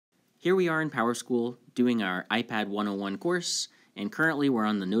Here we are in PowerSchool doing our iPad 101 course, and currently we're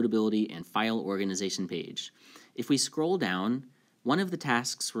on the Notability and File Organization page. If we scroll down, one of the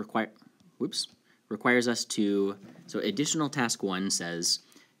tasks requires us to, so additional task 1 says,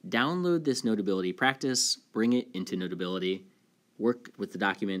 download this Notability practice, bring it into Notability, work with the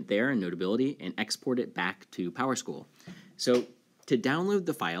document there in Notability, and export it back to PowerSchool. So to download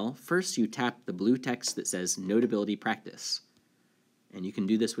the file, first you tap the blue text that says Notability Practice. And you can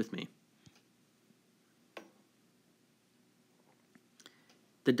do this with me.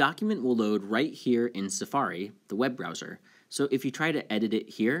 The document will load right here in Safari, the web browser. So if you try to edit it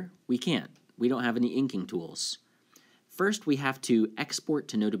here, we can't. We don't have any inking tools. First, we have to export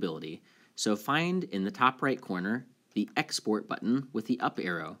to Notability. So find in the top right corner the Export button with the up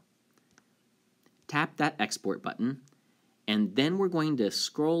arrow. Tap that Export button, and then we're going to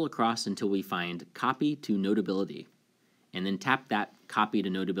scroll across until we find Copy to Notability, and then tap that Copy to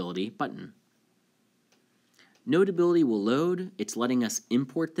Notability button. Notability will load. It's letting us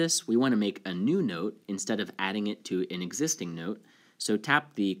import this. We want to make a new note instead of adding it to an existing note, so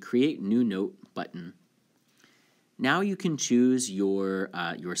tap the Create New Note button. Now you can choose your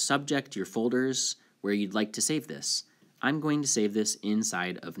subject, your folders, where you'd like to save this. I'm going to save this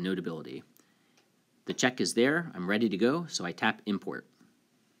inside of Notability. The check is there. I'm ready to go, so I tap Import.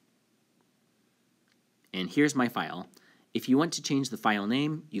 And here's my file. If you want to change the file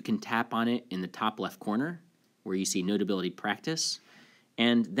name, you can tap on it in the top left corner where you see Notability Practice,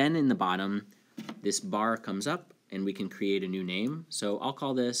 and then in the bottom this bar comes up and we can create a new name. So I'll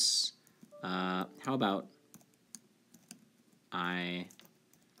call this, how about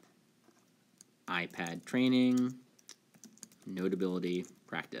iPad Training Notability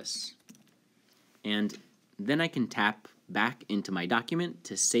Practice. And then I can tap back into my document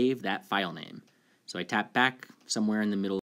to save that file name. So I tap back somewhere in the middle